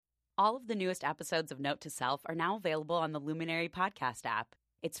All of the newest episodes of Note to Self are now available on the Luminary podcast app.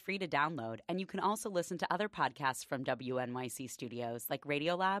 It's free to download, and you can also listen to other podcasts from WNYC Studios like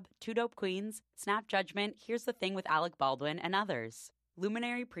Radiolab, Two Dope Queens, Snap Judgment, Here's the Thing with Alec Baldwin, and others.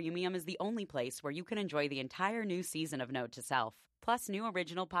 Luminary Premium is the only place where you can enjoy the entire new season of Note to Self, plus new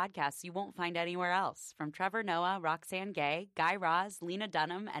original podcasts you won't find anywhere else, from Trevor Noah, Roxanne Gay, Guy Raz, Lena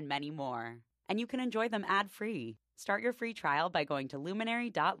Dunham, and many more. And you can enjoy them ad-free. Start your free trial by going to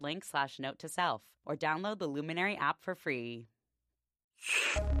luminary.link/note-to-self or download the Luminary app for free.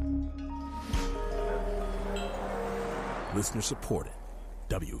 Listener supported.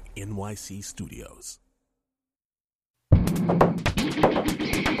 WNYC Studios.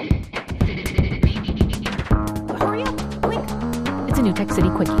 Hurry up, quick. It's a new Tech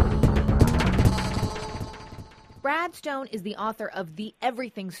City Quickie. Brad Stone is the author of The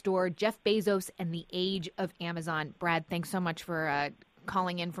Everything Store, Jeff Bezos and the Age of Amazon. Brad, thanks so much for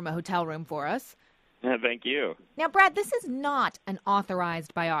calling in from a hotel room for us. Thank you. Now, Brad, this is not an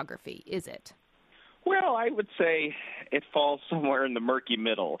authorized biography, is it? Well, I would say it falls somewhere in the murky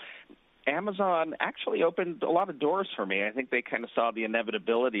middle. Amazon actually opened a lot of doors for me. I think they kind of saw the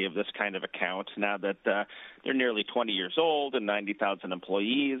inevitability of this kind of account now that they're nearly 20 years old and 90,000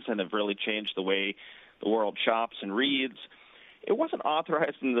 employees and have really changed the way the world shops and reads. It wasn't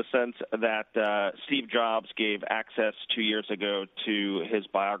authorized in the sense that Steve Jobs gave access 2 years ago to his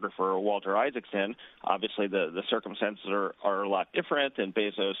biographer, Walter Isaacson. Obviously, the circumstances are a lot different, and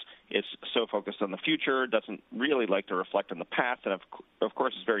Bezos is so focused on the future, doesn't really like to reflect on the past, and of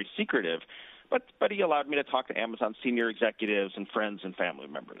course is very secretive. But he allowed me to talk to Amazon senior executives and friends and family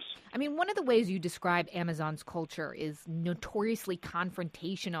members. I mean, one of the ways you describe Amazon's culture is notoriously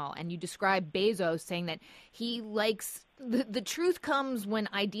confrontational, and you describe Bezos saying that he likes the truth comes when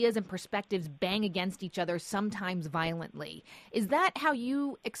ideas and perspectives bang against each other, sometimes violently. Is that how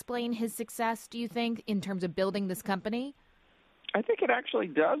you explain his success, do you think, in terms of building this company? I think it actually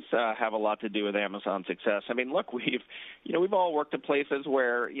does have a lot to do with Amazon's success. I mean, look, we've all worked at places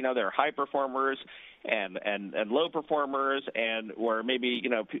where there are high performers and low performers, and where maybe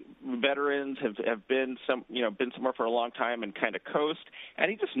veterans have been been somewhere for a long time and kind of coast. And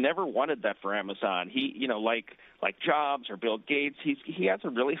he just never wanted that for Amazon. He like Jobs or Bill Gates, he has a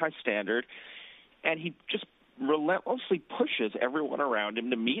really high standard, and he just relentlessly pushes everyone around him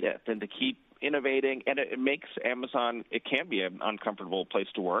to meet it and to keep innovating, and it makes Amazon, it can be an uncomfortable place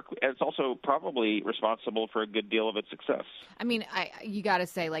to work. And it's also probably responsible for a good deal of its success. I mean, you got to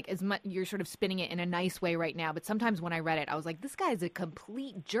say, like, as much you're sort of spinning it in a nice way right now, but sometimes when I read it, I was like, this guy's a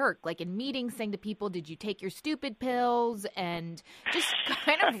complete jerk. Like in meetings saying to people, did you take your stupid pills? And just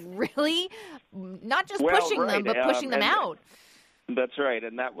kind of really not just pushing them, but pushing them out. That's right.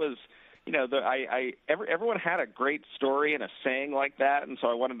 And that was... everyone had a great story and a saying like that, and so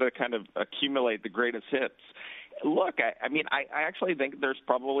I wanted to kind of accumulate the greatest hits. Look, I actually think there's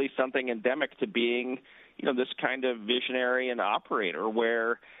probably something endemic to being, this kind of visionary and operator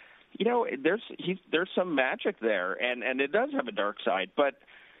where, there's some magic there, and it does have a dark side, but.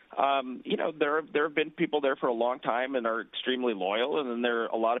 There have been people there for a long time and are extremely loyal, and then there are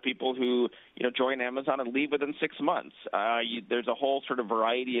a lot of people who, join Amazon and leave within 6 months. There's a whole sort of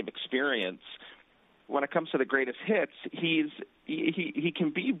variety of experience. When it comes to the greatest hits, he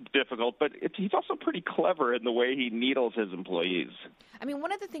can be difficult, but he's also pretty clever in the way he needles his employees. I mean,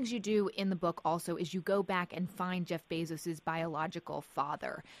 one of the things you do in the book also is you go back and find Jeff Bezos' biological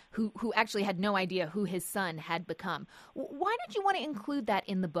father, who actually had no idea who his son had become. Why did you want to include that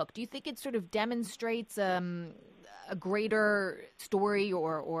in the book? Do you think it sort of demonstrates a greater story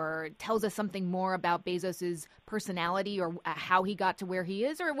or tells us something more about Bezos' personality or how he got to where he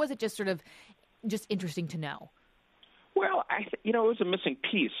is, or was it just sort of just interesting to know? Well, it was a missing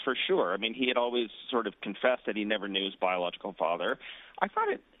piece for sure. I mean, he had always sort of confessed that he never knew his biological father. I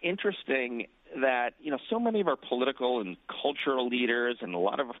found it interesting that, so many of our political and cultural leaders and a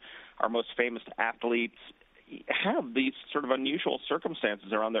lot of our most famous athletes have these sort of unusual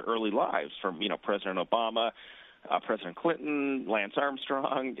circumstances around their early lives, from, President Obama, President Clinton, Lance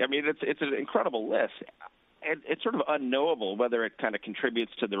Armstrong. I mean, it's an incredible list. It's sort of unknowable whether it kind of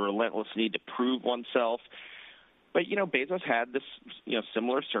contributes to the relentless need to prove oneself. But, Bezos had this,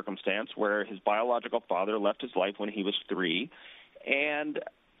 similar circumstance where his biological father left his life when he was 3, and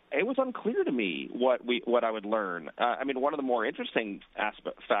it was unclear to me what I would learn. One of the more interesting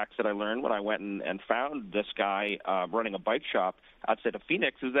facts that I learned when I went and found this guy running a bike shop outside of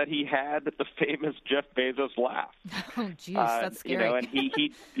Phoenix is that he had the famous Jeff Bezos laugh. Oh, geez, that's scary. And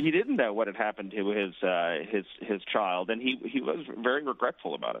he didn't know what had happened to his child, and he was very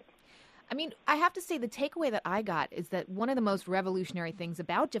regretful about it. I mean, I have to say the takeaway that I got is that one of the most revolutionary things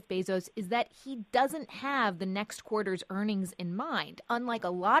about Jeff Bezos is that he doesn't have the next quarter's earnings in mind. Unlike a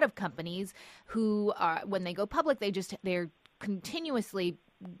lot of companies who, when they go public, they're continuously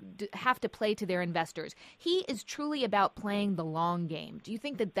have to play to their investors. He is truly about playing the long game. Do you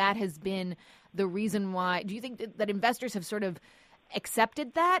think that has been the reason why? Do you think that investors have sort of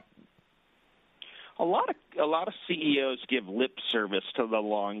accepted that? A lot of CEOs give lip service to the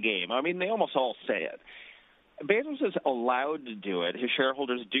long game. I mean, they almost all say it. Bezos is allowed to do it. His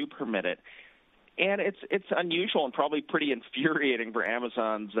shareholders do permit it. And it's unusual and probably pretty infuriating for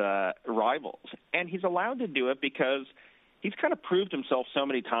Amazon's rivals. And he's allowed to do it because he's kind of proved himself so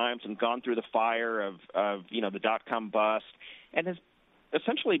many times and gone through the fire of the dot-com bust and has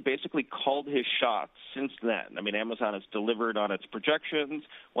essentially basically called his shots since then. I mean, Amazon has delivered on its projections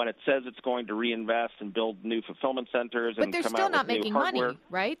when it says it's going to reinvest and build new fulfillment centers. But they're still not making money,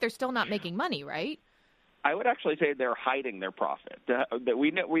 right? They're still not making money, right? I would actually say they're hiding their profit.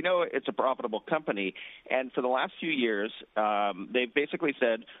 We know it's a profitable company, and for the last few years, they've basically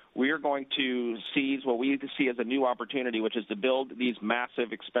said we are going to seize what we see as a new opportunity, which is to build these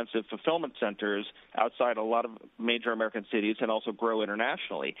massive, expensive fulfillment centers outside a lot of major American cities and also grow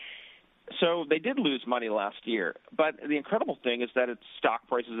internationally. So they did lose money last year, but the incredible thing is that its stock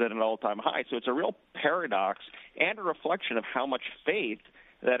price is at an all-time high. So it's a real paradox and a reflection of how much faith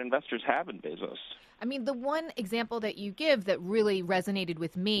that investors have in Bezos. I mean, the one example that you give that really resonated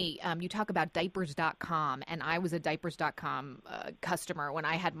with me, you talk about diapers.com, and I was a diapers.com customer when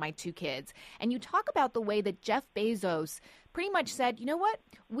I had my two kids. And you talk about the way that Jeff Bezos pretty much said, you know what,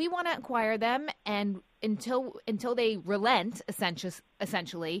 we want to acquire them, and until they relent,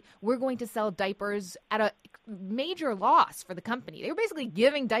 essentially, we're going to sell diapers at a major loss for the company. They were basically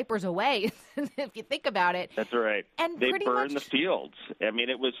giving diapers away, if you think about it. That's right. And they burned the fields. I mean,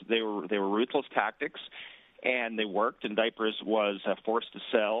 they were ruthless tactics, and they worked. And diapers was forced to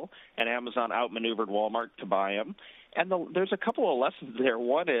sell, and Amazon outmaneuvered Walmart to buy them. And there's a couple of lessons there.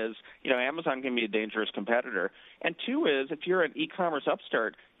 One is, Amazon can be a dangerous competitor. And two is, if you're an e-commerce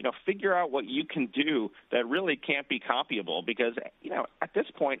upstart, figure out what you can do that really can't be copyable. Because, at this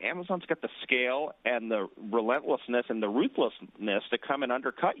point, Amazon's got the scale and the relentlessness and the ruthlessness to come and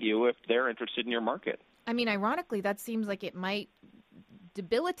undercut you if they're interested in your market. I mean, ironically, that seems like it might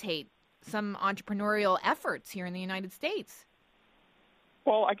debilitate some entrepreneurial efforts here in the United States.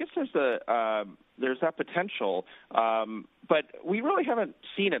 Well, I guess there's that potential, but we really haven't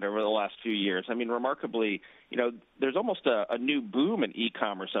seen it over the last few years. I mean, remarkably, there's almost a new boom in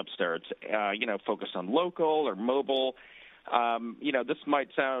e-commerce upstarts, focused on local or mobile. This might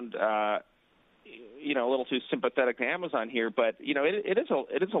sound, a little too sympathetic to Amazon here, but it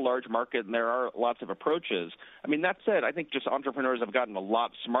is a large market, and there are lots of approaches. I mean, that said, I think just entrepreneurs have gotten a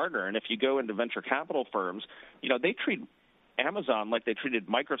lot smarter, and if you go into venture capital firms, they treat Amazon like they treated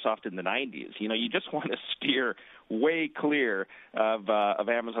Microsoft in the 90s. You just want to steer way clear of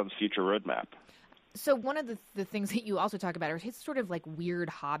Amazon's future roadmap. So one of the things that you also talk about are his sort of like weird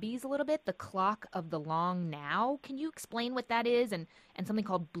hobbies a little bit, the clock of the long now. Can you explain what that is and something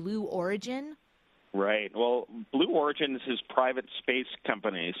called Blue Origin? Right. Well, Blue Origin is his private space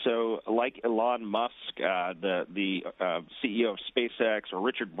company. So like Elon Musk, the CEO of SpaceX, or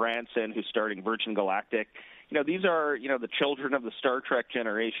Richard Branson, who's starting Virgin Galactic, these are, the children of the Star Trek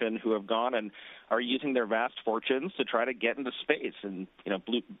generation who have gone and are using their vast fortunes to try to get into space. And,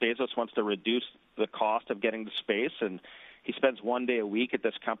 Bezos wants to reduce the cost of getting to space, and he spends one day a week at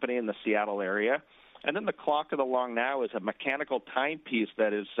this company in the Seattle area. And then the clock of the long now is a mechanical timepiece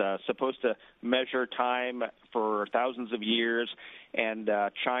that is supposed to measure time for thousands of years and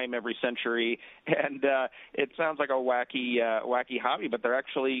chime every century. And it sounds like a wacky hobby, but they're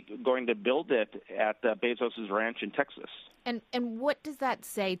actually going to build it at Bezos' ranch in Texas. And what does that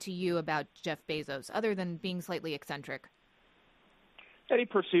say to you about Jeff Bezos, other than being slightly eccentric? That he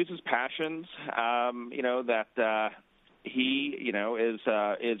pursues his passions, that he,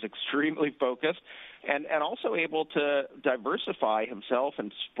 is extremely focused and also able to diversify himself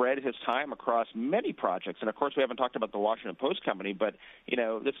and spread his time across many projects. And, of course, we haven't talked about the Washington Post company, but,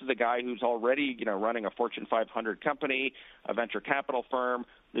 this is a guy who's already, running a Fortune 500 company, a venture capital firm,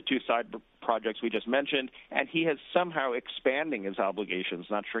 the two side projects we just mentioned, and he is somehow expanding his obligations,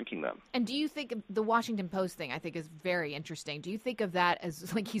 not shrinking them. And do you think the Washington Post thing, I think, is very interesting. Do you think of that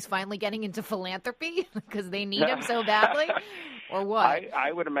as like he's finally getting into philanthropy because they need him so badly, or what?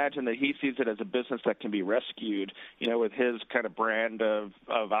 I would imagine that he sees it as a business that can be rescued, with his kind of brand of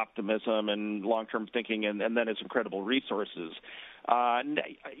optimism and long-term thinking, and then his incredible resources. And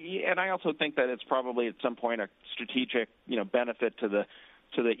I also think that it's probably at some point a strategic, benefit to the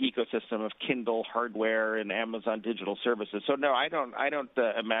to the ecosystem of Kindle hardware and Amazon digital services. So no, I don't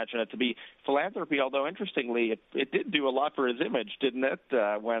imagine it to be philanthropy. Although interestingly, it did do a lot for his image, didn't it?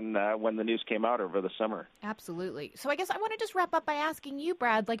 When the news came out over the summer. Absolutely. So I guess I want to just wrap up by asking you,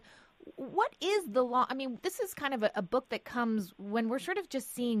 Brad, like, what is the long? I mean, this is kind of a book that comes when we're sort of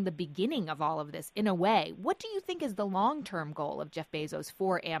just seeing the beginning of all of this in a way. What do you think is the long-term goal of Jeff Bezos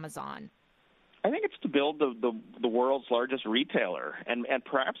for Amazon? I think it's to build the world's largest retailer and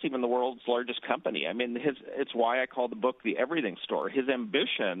perhaps even the world's largest company. I mean, it's why I call the book The Everything Store. His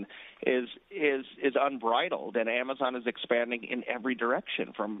ambition is unbridled, and Amazon is expanding in every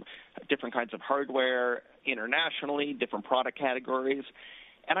direction, from different kinds of hardware internationally, different product categories.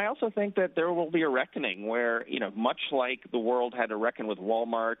 And I also think that there will be a reckoning where, much like the world had to reckon with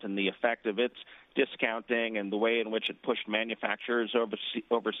Walmart and the effect of its discounting and the way in which it pushed manufacturers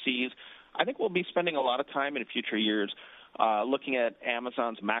overseas, I think we'll be spending a lot of time in future years looking at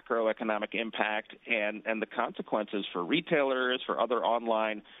Amazon's macroeconomic impact and the consequences for retailers, for other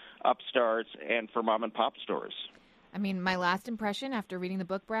online upstarts, and for mom-and-pop stores. I mean, my last impression after reading the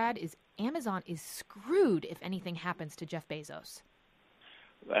book, Brad, is Amazon is screwed if anything happens to Jeff Bezos.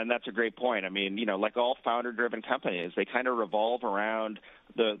 And that's a great point. I mean, like all founder-driven companies, they kind of revolve around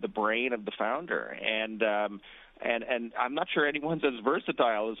the brain of the founder. And I'm not sure anyone's as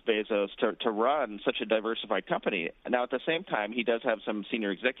versatile as Bezos to run such a diversified company. Now, at the same time, he does have some senior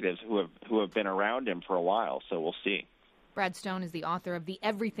executives who have been around him for a while, so we'll see. Brad Stone is the author of The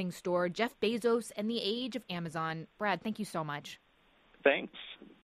Everything Store, Jeff Bezos and the Age of Amazon. Brad, thank you so much. Thanks.